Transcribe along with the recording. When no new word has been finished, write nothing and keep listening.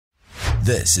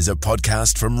This is a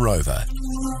podcast from Rover.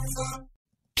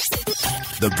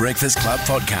 The Breakfast Club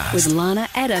Podcast. With Lana,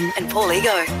 Adam and Paul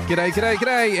Ego.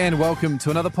 G'day, and welcome to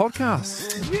another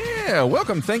podcast. Yeah,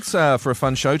 welcome. Thanks for a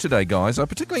fun show today, guys. I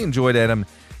particularly enjoyed, Adam,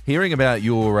 hearing about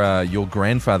your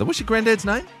grandfather. What's your granddad's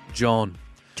name? John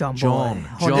John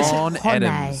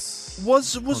Adams.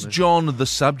 Was John the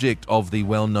subject of the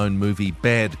well-known movie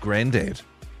Bad Grandad?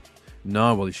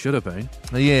 No, well, he should have been.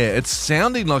 Yeah, it's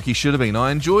sounding like he should have been. I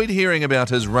enjoyed hearing about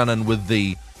his run-in with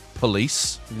the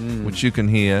police, which you can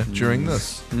hear during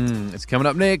this. It's coming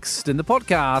up next in the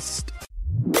podcast.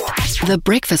 The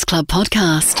Breakfast Club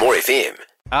Podcast. More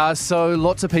FM. So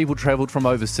lots of people travelled from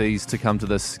overseas to come to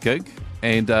this gig.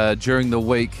 And during the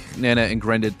week, Nana and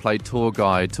Grandad played tour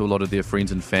guide to a lot of their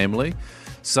friends and family.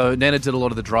 So Nana did a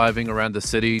lot of the driving around the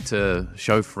city to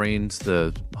show friends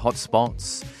the hot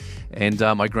spots. And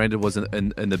my Grandad was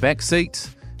in the back seat,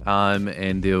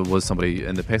 and there was somebody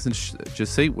in the passenger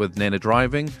seat with Nana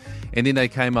driving. And then they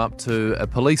came up to a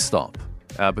police stop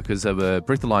because they were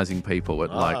breathalyzing people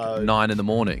at like 9 in the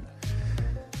morning.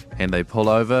 And they pull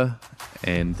over,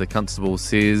 and the constable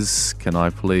says, can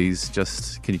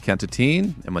you count to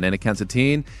 10? And my Nana counts to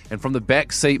 10. And from the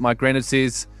back seat, my Grandad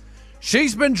says,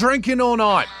 she's been drinking all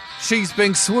night. She's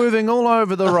been swerving all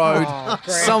over the road.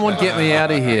 Someone get me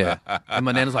out of here. And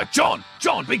my Nana's like, John,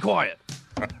 be quiet.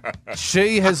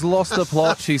 She has lost the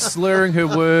plot. She's slurring her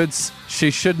words. She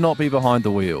should not be behind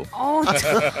the wheel. Oh,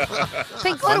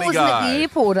 thank God it wasn't at the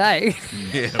airport, eh?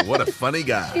 Yeah, what a funny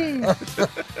guy.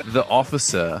 The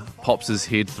officer pops his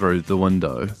head through the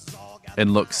window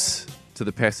and looks to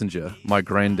the passenger, my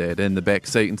Grandad, in the back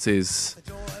seat and says,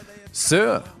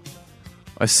 sir,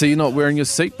 I see you're not wearing your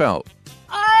seatbelt.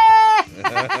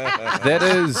 That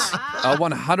is a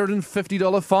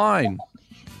 $150 fine.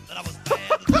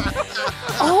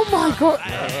 Oh my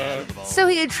God. So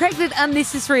he attracted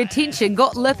unnecessary attention,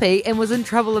 got lippy, and was in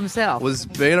trouble himself. Was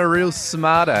being a real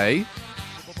smart, eh?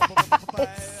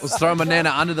 Was throwing my Nana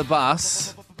under the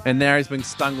bus, and now he's been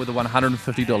stung with a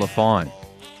 $150 fine.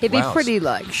 He'd be Wow. pretty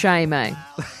like shame, eh?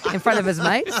 In front of his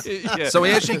mates. So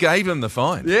he actually gave him the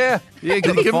fine. Yeah, Did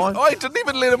got he the give him, fine. oh, he didn't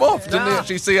even let him off. Didn't he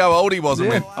actually see how old he was and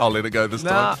Yeah. went, I'll let it go this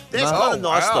time. That's kind of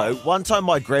nice, though. One time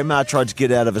my grandma tried to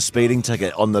get out of a speeding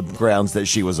ticket on the grounds that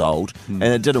she was old, and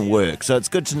it didn't work. So it's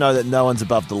good to know that no one's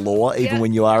above the law, even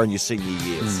when you are in your senior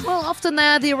years. Well, often they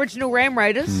are the original Ram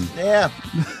Raiders, Yeah,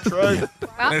 true.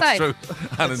 aren't That's they? true.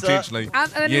 Unintentionally.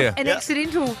 An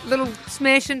accidental little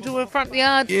smash into a front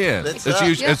yard. Yeah, That's it's,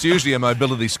 right. it's usually a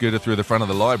mobility scooter through the front of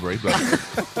the library, but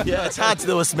Yeah, it's hard to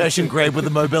do a smash and grab with a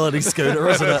mobility scooter,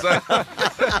 isn't it?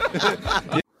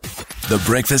 The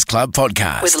Breakfast Club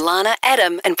Podcast. With Lana,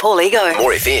 Adam and Paul Ego.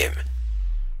 More FM.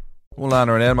 well,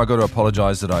 Lana and Adam, I've got to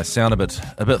apologise that I sound a bit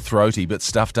throaty, a bit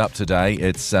stuffed up today.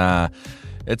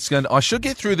 I should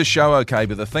get through the show okay,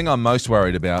 but the thing I'm most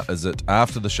worried about is that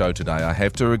after the show today, I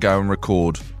have to go and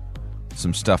record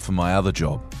some stuff for my other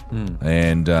job.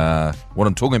 And what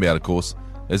I'm talking about, of course,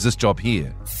 is this job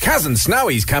here. Cousin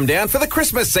Snowy's come down for the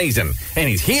Christmas season, and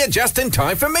he's here just in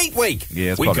time for Meat Week.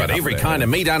 Yeah, it's We've probably got enough every of that, kind yeah. of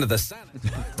meat under the sun.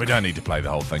 We don't need to play the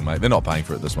whole thing, mate. They're not paying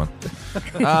for it, this one.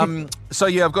 So,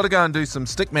 yeah, I've got to go and do some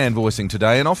stickman voicing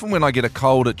today, and often when I get a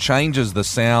cold, it changes the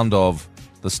sound of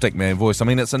the stickman voice. I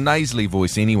mean, it's a nasally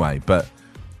voice anyway, but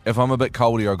if I'm a bit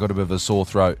coldy or I've got a bit of a sore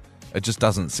throat, it just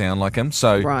doesn't sound like him.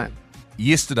 So Right.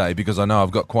 yesterday, because I know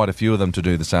I've got quite a few of them to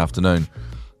do this afternoon,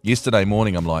 yesterday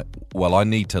morning I'm like, well, I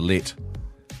need to let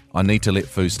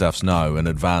Foodstuffs know in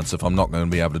advance if I'm not going to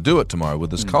be able to do it tomorrow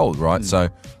with this cold, right? So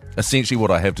essentially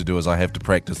what I have to do is I have to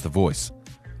practice the voice.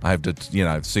 I have to,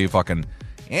 see if I can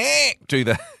do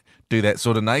that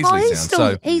sort of nasally Oh,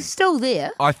 sound. he's still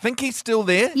there. I think he's still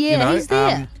there. Yeah, he's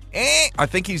there. I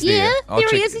think he's Yeah, there. I'll there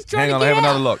he check. is. He's trying Hang to on, get I'll have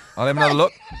another out. look. I'll have another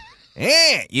look.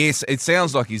 Yes, it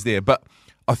sounds like he's there. But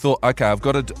I thought, okay, I've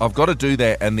got to do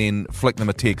that and then flick them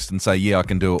a text and say, yeah, I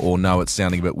can do it, or no, it's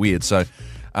sounding a bit weird. So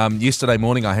yesterday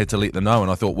morning I had to let them know, and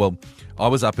I thought, well, I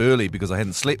was up early because I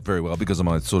hadn't slept very well because of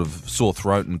my sort of sore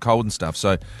throat and cold and stuff.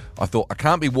 So I thought, I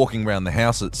can't be walking around the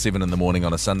house at 7 a.m.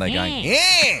 on a Sunday going,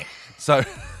 yeah. So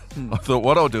I thought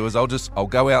what I'll do is I'll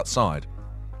go outside.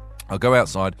 I'll go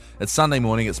outside. It's Sunday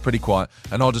morning. It's pretty quiet.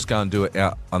 And I'll just go and do it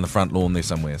out on the front lawn there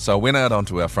somewhere. So I went out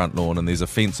onto our front lawn and there's a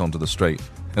fence onto the street.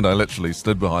 And I literally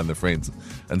stood behind the fence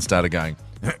and started going,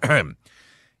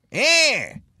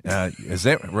 is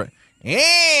that right?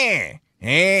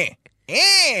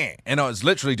 And I was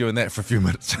literally doing that for a few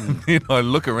minutes. And then I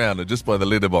look around, and just by the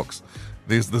letterbox,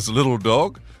 there's this little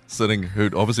dog sitting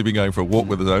who'd obviously been going for a walk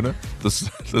with his owner, this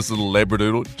little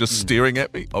Labradoodle, just staring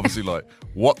at me, obviously like,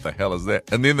 what the hell is that?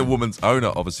 And then the woman's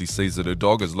owner obviously sees that her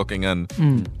dog is looking in,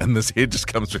 and this head just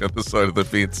comes around the side of the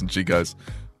fence, and she goes,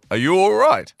 "Are you all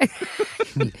right?"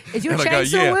 Is your And I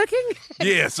chainsaw go, "Yeah." working?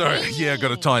 Yeah, sorry. Yeah, I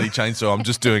got a tiny chainsaw. I'm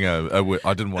just doing I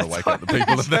didn't want to wake up the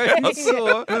people in the house.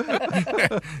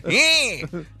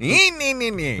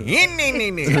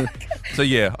 So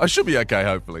yeah, I should be okay,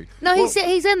 hopefully. No, he's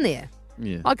in there.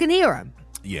 Yeah. I can hear him.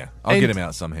 Yeah, I'll get him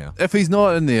out somehow. If he's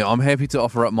not in there, I'm happy to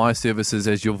offer up my services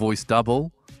as your voice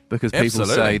double because people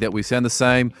Absolutely. say that we sound the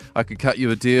same. I could cut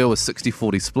you a deal, a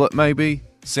 60-40 split maybe.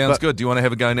 Sounds good. Do you want to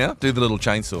have a go now? Do the little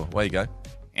chainsaw. Away you go.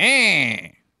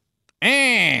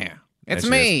 It's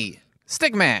me,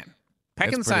 Stigman.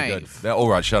 Pack and That's pretty good. save. Now, all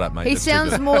right, shut up, mate. He That's too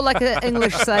sounds good. more like an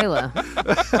English sailor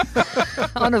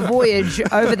on a voyage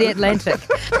over the Atlantic.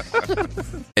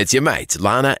 It's your mates,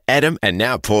 Lana, Adam, and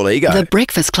now Paul Ego. The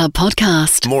Breakfast Club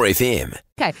Podcast. More FM.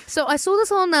 Okay, so I saw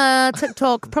this on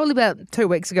TikTok probably about 2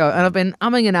 weeks ago, and I've been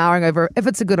umming and ahhing over if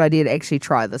it's a good idea to actually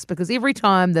try this, because every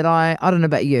time that I don't know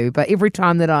about you, but every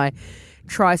time that I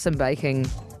try some baking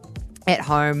at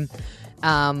home,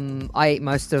 I eat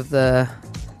most of the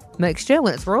mixture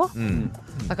when it's raw.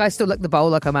 Like I still lick the bowl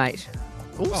like I'm 8.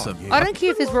 Awesome. I don't care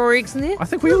if there's raw eggs in there. I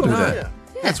think we all do that.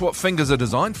 That's what fingers are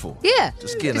designed for. Yeah.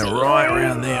 Just getting it right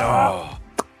around there. Oh,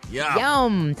 yeah.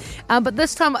 Yum. But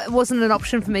this time it wasn't an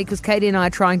option for me because Katie and I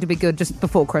are trying to be good just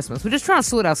before Christmas. We're just trying to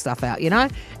sort our stuff out, you know?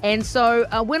 And so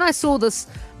when I saw this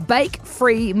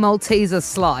bake-free Malteser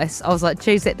slice, I was like,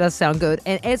 geez, that does sound good.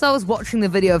 And as I was watching the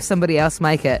video of somebody else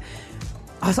make it,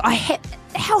 I was like,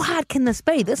 how hard can this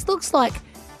be? This looks like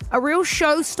a real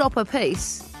showstopper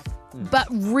piece, but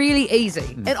really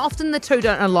easy. And often the two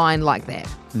don't align like that.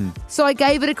 So I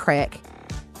gave it a crack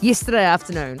yesterday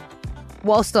afternoon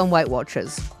whilst on Weight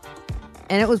Watchers.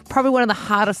 And it was probably one of the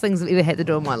hardest things I've ever had to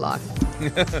do in my life.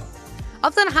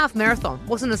 I've done a half marathon.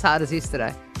 Wasn't as hard as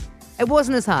yesterday. It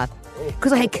wasn't as hard.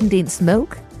 Because I had condensed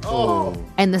milk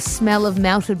and the smell of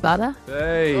melted butter.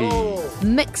 Hey.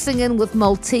 Mixing in with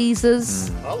Maltesers,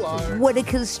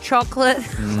 Whittaker's chocolate.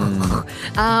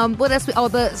 What else? Oh,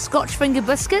 the Scotch finger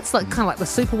biscuits, like kind of like the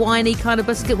super winey kind of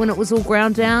biscuit when it was all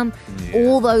ground down.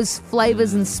 All those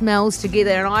flavours and smells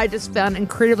together, and I just found it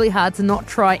incredibly hard to not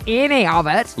try any of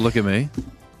it. Look at me.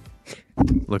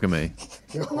 Look at me.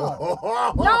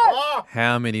 No,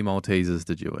 How many Maltesers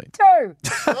did you eat? 2.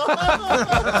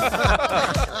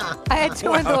 I had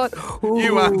 2 and thought,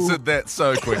 You ooh. answered that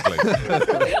so quickly.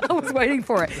 I was waiting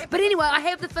for it. But anyway, I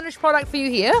have the finished product for you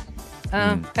here.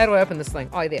 How do I open this thing?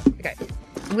 Oh, there. Okay.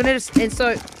 I'm gonna just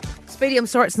so Speedy, I'm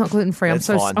sorry it's not gluten free. That's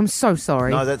fine. I'm so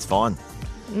sorry. No, that's fine.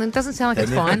 It doesn't sound like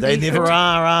it's fine. They never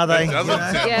are they? Doesn't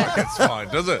sound Yeah. like it's fine,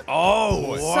 does it?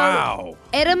 Oh, So,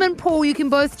 Adam and Paul, you can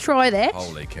both try that.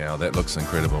 Holy cow, that looks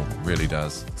incredible. Really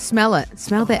does. Smell it.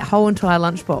 Smell that whole entire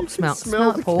lunchbox.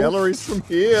 Smell it, Paul. calories from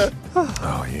here.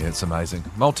 Oh yeah, it's amazing.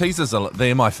 Maltesers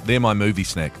they're my movie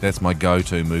snack. That's my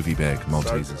go-to movie bag.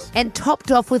 Maltesers. And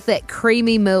topped off with that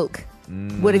creamy milk.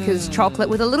 Whittaker's chocolate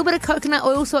with a little bit of coconut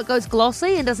oil so it goes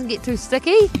glossy and doesn't get too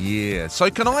sticky. Yeah. So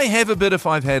can I have a bit if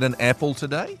I've had an apple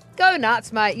today? Go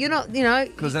nuts, mate. You're not,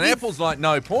 Because an apple's like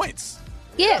no points.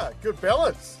 Yeah. Good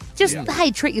balance. Just,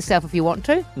 hey, treat yourself if you want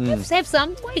to. Have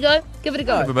some. There you go. Give it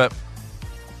a Have a go. bit.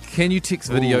 Can you text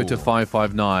video to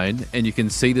 559 and you can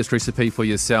see this recipe for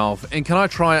yourself? And can I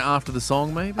try it after the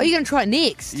song, maybe? Are you going to try it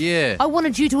next? Yeah. I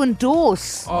wanted you to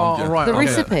endorse Oh, all right. the okay.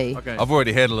 recipe. Okay. I've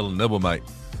already had a little nibble, mate.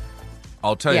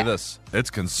 I'll tell Yeah. you this,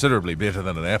 it's considerably better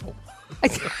than an apple.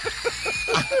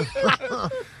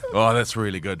 Oh, that's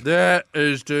really good. That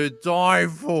is to die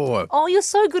for. Oh, you're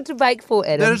so good to bake for,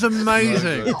 Adam. That is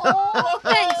amazing. Oh,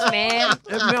 thanks, man.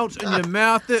 It melts in your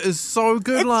mouth. That is so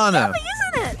good, Lana.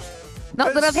 Yummy, isn't it?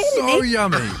 Not that I've had so any.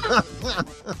 yummy.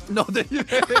 Not that you've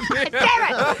had any.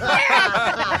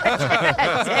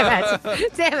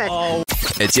 Damn it. Oh.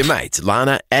 It's your mates,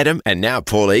 Lana, Adam, and now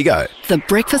Paul Ego. The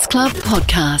Breakfast Club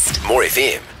Podcast. More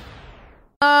FM.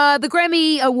 The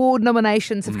Grammy Award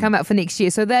nominations have come out for next year.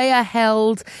 So they are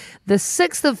held the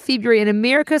 6th of February in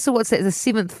America. So what's that, the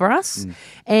 7th for us?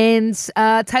 And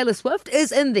Taylor Swift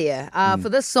is in there for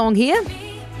this song here,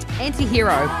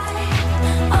 Anti-Hero.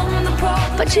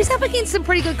 But she's up against some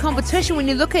pretty good competition when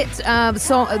you look at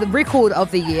the record of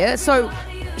the year. So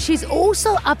she's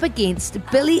also up against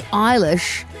Billie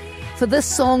Eilish for this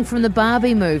song from the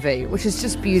Barbie movie, which is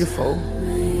just beautiful.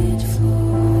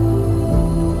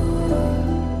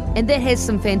 And that has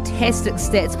some fantastic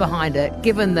stats behind it,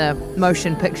 given the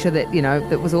motion picture that,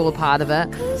 that was all a part of it.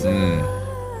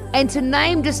 And to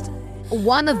name just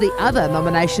one of the other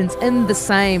nominations in the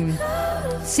same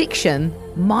section,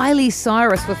 Miley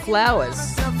Cyrus with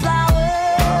Flowers.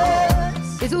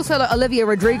 There's also like Olivia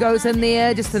Rodrigo's in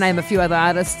there, just to name a few other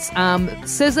artists.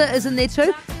 SZA is in there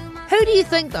too. Who do you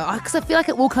think, though? Because I feel like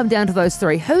it will come down to those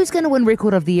three. Who's going to win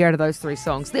Record of the Year out of those three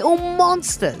songs? They're all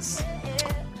monsters.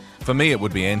 For me, it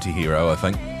would be Anti-Hero, I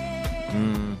think.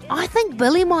 I think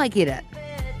Billy might get it.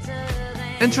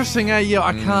 Interesting, eh? Yeah,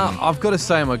 I can't. I've got to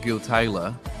say my girl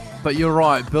Taylor. But you're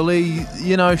right, Billy,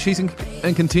 she's in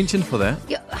contention for that.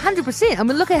 Yeah, 100%. I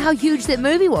mean, look at how huge that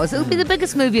movie was. It'll be the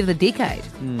biggest movie of the decade.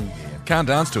 Can't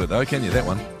dance to it, though, can you, that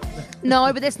one?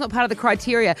 No, but that's not part of the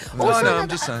criteria. Also, no, I'm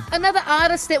just saying. Another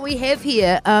artist that we have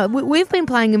here, we've been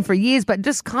playing him for years, but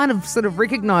just kind of sort of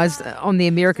recognised on the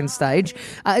American stage,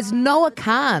 is Noah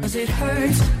Kahan. It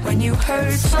hurts when you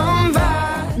hurt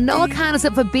somebody. Noah Kahan is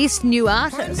up for Best New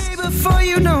Artist, Before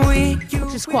you know it,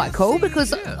 which is quite cool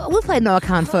because we've played Noah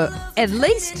Kahan for at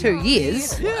least 2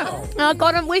 years. Yeah. I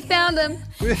got him. We found him.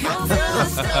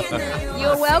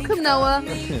 You're welcome, Noah.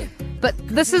 But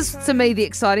this is, to me, the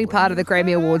exciting part of the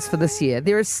Grammy Awards for this year.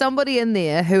 There is somebody in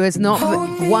there who has not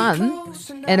won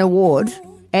an award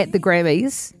at the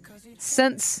Grammys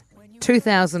since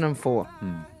 2004.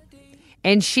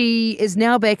 And she is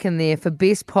now back in there for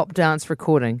Best Pop Dance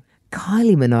Recording.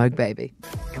 Kylie Minogue, baby.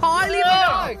 Kylie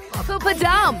Minogue for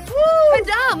Padam.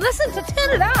 Padam, listen to Turn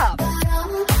It Up.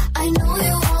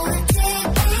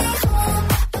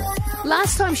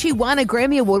 Last time she won a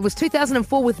Grammy Award was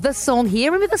 2004 with this song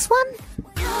here. Remember this one?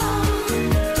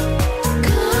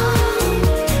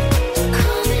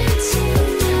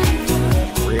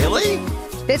 Really?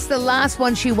 That's the last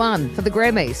one she won for the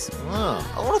Grammys.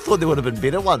 Oh, I would have thought there would have been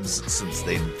better ones since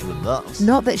then than this.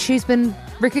 Not that she's been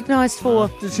recognised for.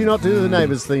 Did she not do the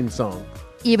Neighbours theme song?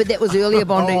 Yeah, but that was earlier,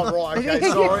 Bondi. Oh, right, okay,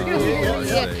 sorry.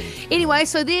 Yeah. Anyway,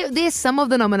 so there's some of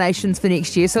the nominations for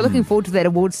next year. So looking forward to that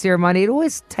awards ceremony. It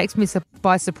always takes me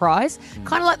by surprise.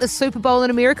 Kind of like the Super Bowl in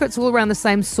America. It's all around the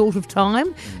same sort of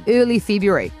time, early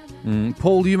February.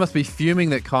 Paul, you must be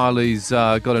fuming that Kylie's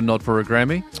got a nod for a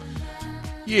Grammy.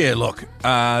 Yeah, look,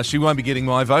 she won't be getting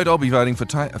my vote. I'll be voting for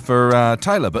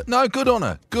Taylor. But no, good on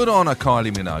her. Good on her,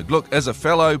 Kylie Minogue. Look, as a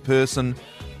fellow person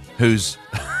who's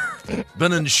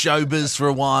been in showbiz for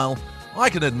a while, I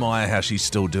can admire how she's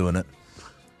still doing it.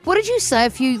 What did you say a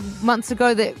few months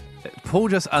ago that Paul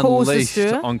just Paul's unleashed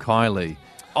sister? on Kylie.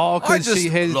 Oh, because she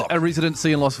had a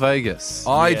residency in Las Vegas.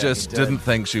 I just didn't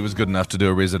think she was good enough to do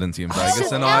a residency in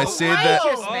Vegas, and I said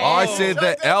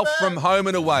that Elf from Home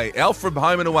and Away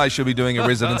should be doing a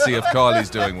residency if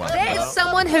Kylie's doing one. That is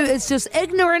someone who is just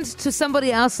ignorant to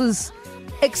somebody else's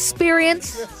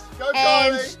experience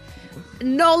and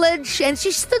knowledge, and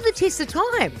she stood the test of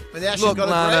time. But now she's Look, got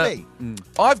a Lana, Grammy.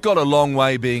 I've got a long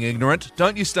way being ignorant.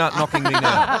 Don't you start knocking me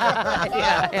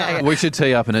now. We should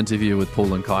tee up an interview with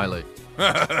Paul and Kylie.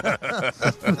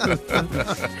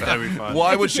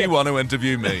 Why would she want to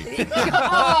interview me?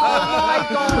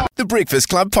 The Breakfast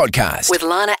Club Podcast. With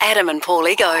Lana, Adam and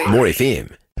Paulie Go. More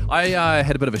FM. I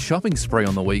had a bit of a shopping spree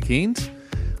on the weekend.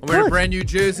 I'm wearing a brand new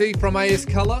jersey from AS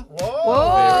Colour.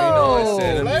 Whoa!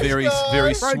 Very nice, Adam.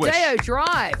 Very swish. Rodeo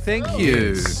Drive. Thank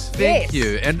you. Thank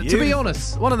you. And to be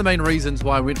honest, one of the main reasons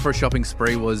why I went for a shopping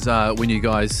spree was when you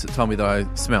guys told me that I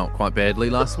smelt quite badly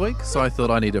last week. So I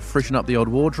thought I need to freshen up the old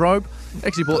wardrobe.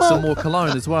 Actually bought some more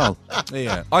cologne as well.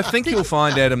 Yeah, I think you'll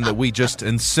find, Adam, that we just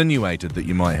insinuated that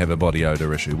you might have a body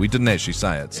odour issue. We didn't actually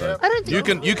say it, so I don't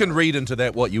think you can read into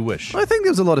that what you wish. I think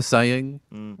there was a lot of saying.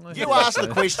 You asked the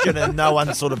question and no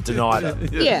one sort of denied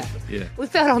it. Yeah. We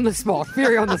felt on the spot.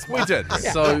 Very on the spot. We did.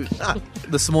 So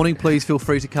this morning, please feel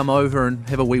free to come over and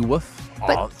have a wee whiff.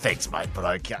 Oh, thanks, mate, but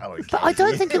okay. But I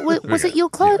don't think it was it your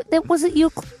clothes. Was it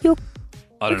your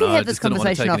I We don't can know. have I this just didn't want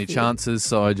to conversation take off any you. chances,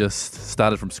 so I just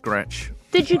started from scratch.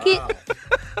 Did you get?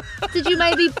 Did you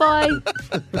maybe buy?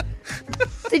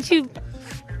 Did you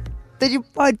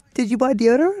buy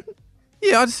deodorant?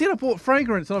 Yeah, I just said I bought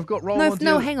fragrance and I've got roll-on.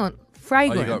 No, hang on.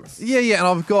 Fragrance. Yeah, and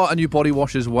I've got a new body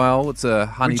wash as well. It's a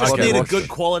honey Just body need a wash. good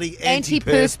quality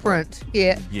antiperspirant. Antiperspirant.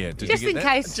 Yeah. Yeah, did Just you in get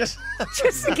that? case. Just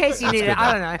in case you need it.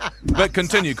 I don't know. But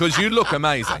continue, because you look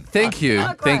amazing. Thank you.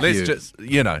 Thank Let's you. just,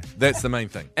 that's the main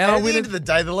thing. and I At the went end in, of the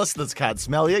day, the listeners can't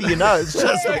smell you. You know, it's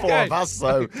just the four of us.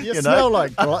 So You smell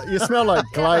like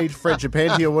Glade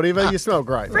Frangipani or whatever. You smell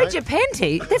great. mate.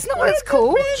 Frangipani? That's not what it's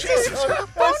called.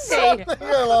 Bondi.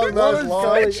 Along those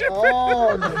lines.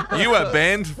 Oh, no. You are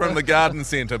banned from the garden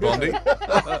centre, Bondi.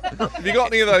 Have you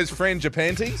got any of those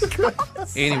frangipantes?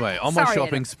 anyway, on my Sorry,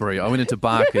 shopping Adam. spree, I went into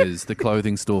Barker's, the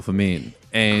clothing store for men,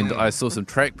 and I saw some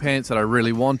track pants that I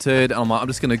really wanted. And I'm like, I'm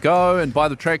just going to go and buy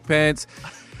the track pants.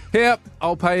 Yep,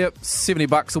 I'll pay it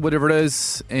 $70 or whatever it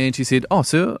is. And she said, oh,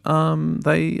 sir,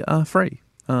 they are free.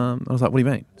 I was like, what do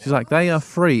you mean? She's like, they are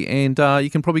free, and you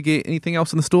can probably get anything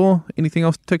else in the store, anything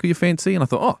else to tickle your fancy. And I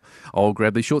thought, I'll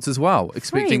grab these shorts as well,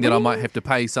 expecting that I might have to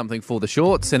pay something for the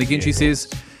shorts. And again, she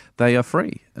says, they are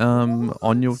free.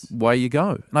 On your way you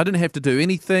go. And I didn't have to do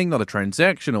anything, not a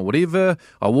transaction or whatever.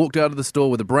 I walked out of the store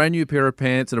with a brand new pair of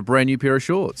pants and a brand new pair of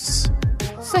shorts.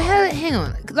 So hang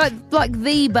on, like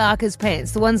the Barker's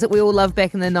pants, the ones that we all loved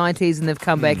back in the 90s, and they've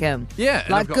come back in. Yeah,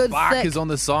 and like they've got good Barkers thick. on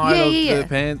the side of the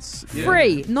pants. Yeah.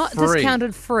 Free, not Free.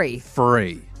 discounted, free.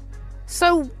 Free.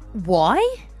 So why?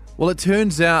 Well, it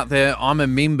turns out that I'm a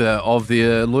member of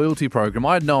their loyalty program.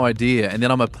 I had no idea, and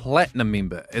then I'm a platinum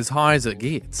member, as high as it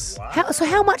gets.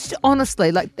 How much,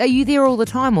 honestly, like, are you there all the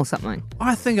time or something?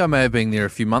 I think I may have been there a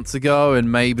few months ago,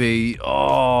 and maybe,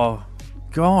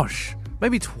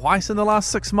 maybe twice in the last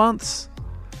 6 months.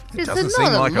 It doesn't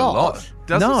seem like a lot.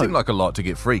 Doesn't seem like a lot to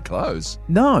get free clothes.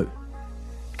 No.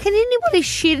 Can anybody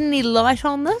shed any light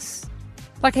on this?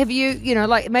 Like, have you,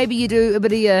 like maybe you do a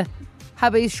bit of your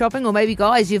hubby's shopping, or maybe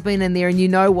guys, you've been in there and you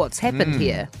know what's happened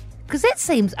here. Because that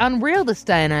seems unreal this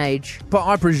day and age. But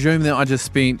I presume that I just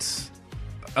spent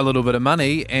a little bit of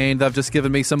money and they've just given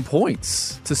me some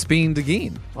points to spend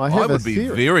again. I would be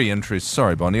very interested.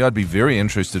 Sorry, Bonnie. I'd be very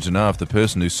interested to know if the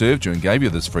person who served you and gave you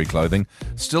this free clothing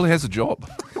still has a job.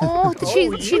 Oh, she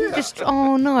didn't just.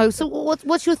 Oh no! So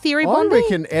what's your theory, I Bondi?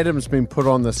 reckon Adam's been put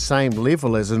on the same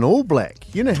level as an All Black.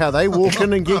 You know how they walk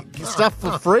in and get stuff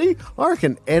for free? I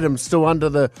reckon Adam's still under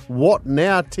the What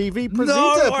Now TV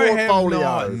presenter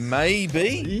portfolio.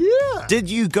 Maybe. Yeah. Did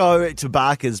you go to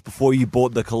Barker's before you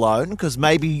bought the cologne? Because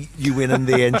maybe you went in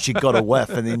there and she got a whiff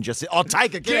and then just said, "Oh,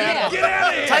 take it, get out of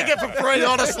here. Take it for free."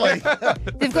 Honestly,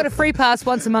 they've got a free pass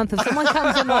once a month. If someone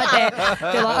comes in like that,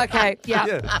 they're like, "Okay,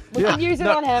 we can use it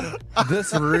on him."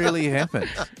 This really happened.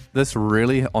 This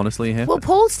really, honestly happened. Well,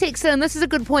 Paul's texted, and this is a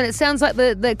good point. It sounds like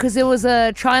because there was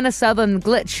a China Southern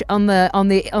glitch on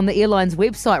the airline's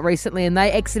website recently, and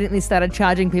they accidentally started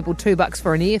charging people $2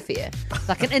 for an airfare,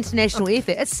 like an international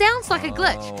airfare. It sounds like a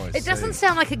glitch. It doesn't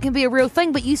sound like it can be a real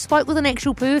thing, but you spoke with an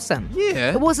actual person.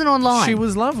 Yeah, it wasn't online. She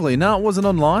was lovely. No, it wasn't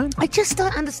online. I just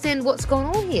don't understand what's going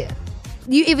on here.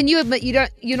 You admit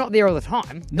you're not there all the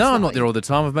time. No, I'm not there all the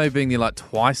time. I've maybe been there like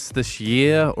twice this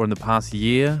year or in the past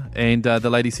year, and the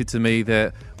lady said to me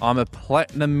that I'm a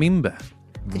platinum member.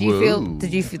 Did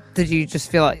you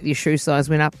just feel like your shoe size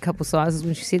went up a couple sizes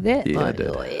when she said that? Yeah, like, I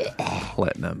did. Oh, yeah.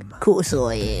 Platinum. Of course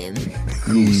I am.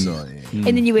 And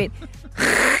then you went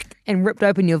and ripped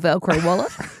open your Velcro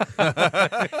wallet.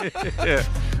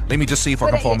 Let me just see if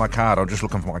I can find my card. I'm just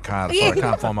looking for my card. Sorry, I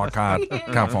can't find my card.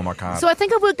 Can't find my card. So I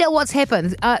think I've worked out what's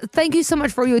happened. Thank you so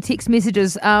much for all your text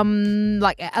messages.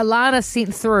 Like Alana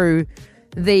sent through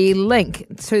the link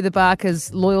to the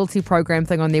Barker's loyalty program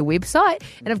thing on their website,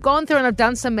 and I've gone through and I've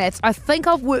done some maths. I think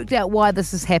I've worked out why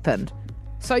this has happened.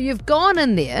 So you've gone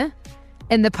in there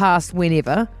in the past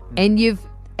whenever, and you've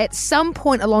at some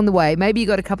point along the way, maybe you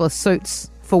got a couple of suits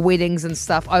for weddings and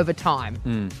stuff over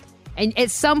time. And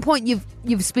at some point, you've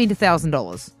spent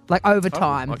 $1,000, like over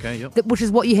time. Okay, yep. Which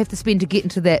is what you have to spend to get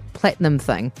into that platinum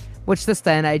thing, which this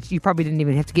day and age, you probably didn't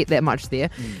even have to get that much there.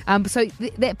 So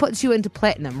that puts you into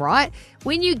platinum, right?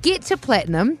 When you get to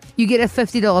platinum, you get a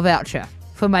 $50 voucher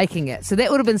for making it. So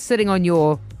that would have been sitting on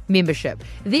your membership.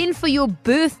 Then for your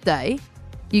birthday,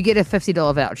 you get a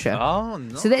 $50 voucher. Oh,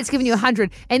 no. So that's giving you $100.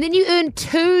 And then you earn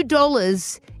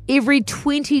 $2 every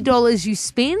 $20 you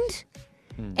spend.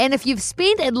 And if you've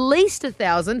spent at least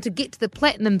 $1,000 to get to the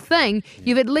platinum thing,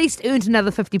 you've at least earned another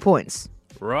 50 points.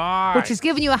 Right. Which has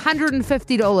given you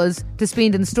 $150 to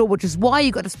spend in store, which is why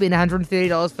you got to spend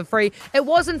 $130 for free. It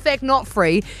was, in fact, not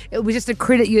free. It was just a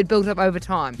credit you had built up over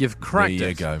time. You've cracked there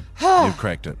it. you go. You've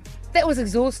cracked it. That was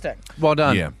exhausting. Well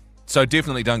done. Yeah. So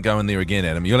definitely don't go in there again,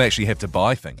 Adam. You'll actually have to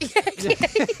buy things.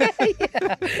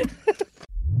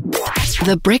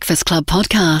 The Breakfast Club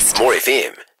Podcast. More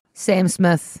FM. Sam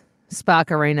Smith,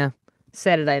 Spark Arena,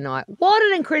 Saturday night. What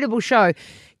an incredible show.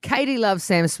 Katie loves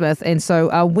Sam Smith, and so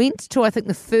I went to, I think,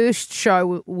 the first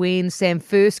show when Sam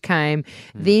first came,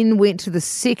 then went to the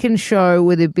second show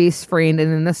with her best friend,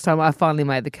 and then this time I finally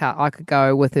made the cut. I could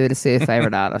go with her to see her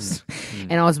favourite artist.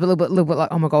 And I was a little bit like,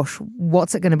 oh my gosh,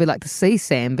 what's it going to be like to see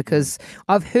Sam? Because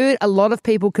I've heard a lot of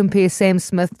people compare Sam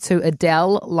Smith to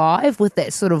Adele live with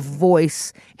that sort of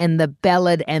voice and the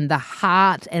ballad and the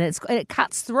heart, and it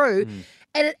cuts through.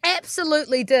 And it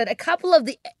absolutely did. A couple of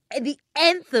the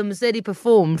anthems that he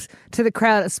performed to the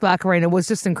crowd at Spark Arena was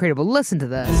just incredible. Listen to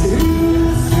this.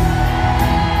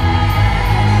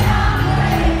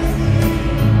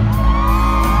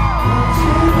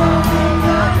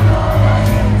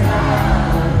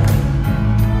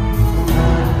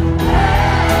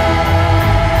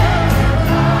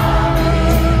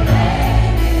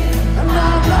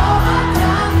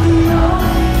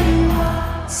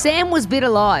 was better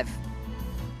live.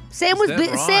 Sam was that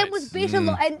better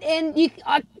live, and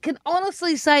I can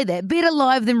honestly say that better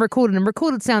live than recorded. And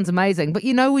recorded sounds amazing, but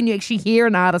you know when you actually hear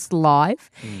an artist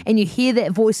live and you hear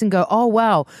that voice and go, "Oh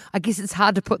wow, I guess it's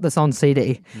hard to put this on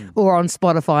CD or on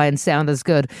Spotify and sound as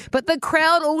good." But the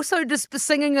crowd also just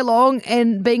singing along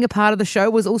and being a part of the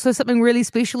show was also something really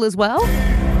special as well.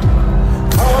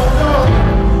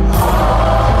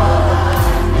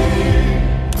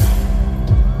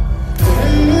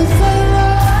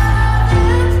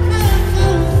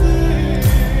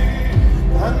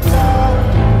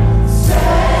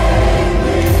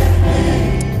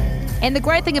 And the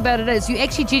great thing about it is you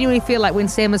actually genuinely feel like when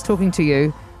Sam is talking to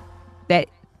you, that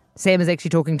Sam is actually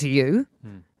talking to you.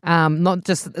 Not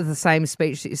just the same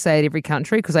speech that you say at every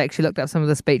country, because I actually looked up some of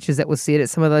the speeches that were said at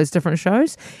some of those different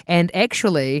shows. And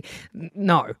actually,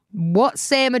 no. What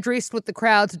Sam addressed with the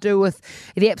crowd to do with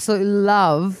the absolute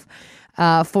love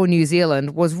for New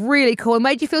Zealand was really cool. It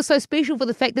made you feel so special for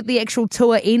the fact that the actual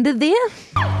tour ended there.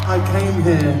 I came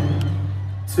here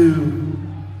to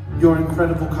your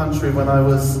incredible country when I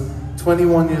was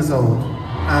 21 years old,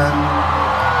 and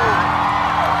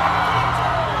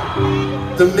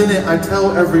the minute I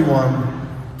tell everyone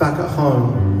back at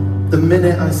home, the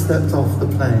minute I stepped off the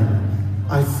plane,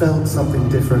 I felt something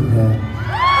different here.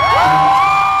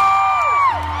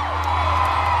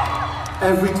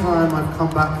 And every time I've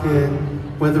come back here,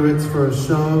 whether it's for a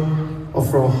show or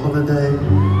for a holiday,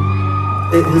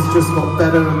 it has just got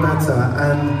better and better.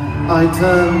 And I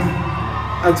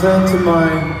turned to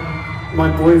my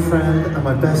boyfriend and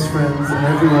my best friends and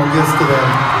everyone yesterday,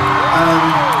 and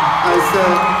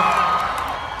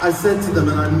I said to them,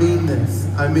 and I mean this,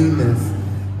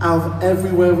 out of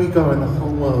everywhere we go in the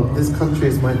whole world, this country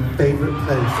is my favourite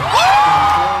place.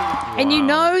 And you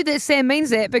know that Sam means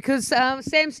that because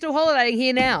Sam's still holidaying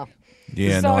here now.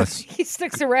 Yeah, so nice. He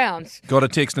sticks around. Got a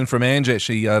text in from Ange,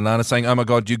 actually, Lana, saying, "Oh my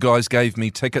God, you guys gave me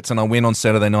tickets and I went on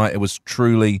Saturday night. It was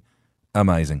truly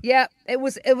amazing." Yeah, it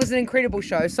was an incredible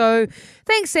show. So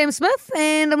thanks, Sam Smith,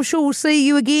 and I'm sure we'll see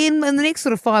you again in the next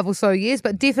sort of 5 or so years,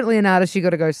 but definitely an artist you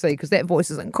got to go see because that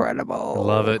voice is incredible.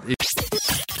 Love it.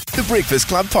 The Breakfast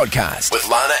Club Podcast with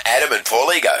Lana, Adam and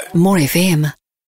Paul Ego. More FM.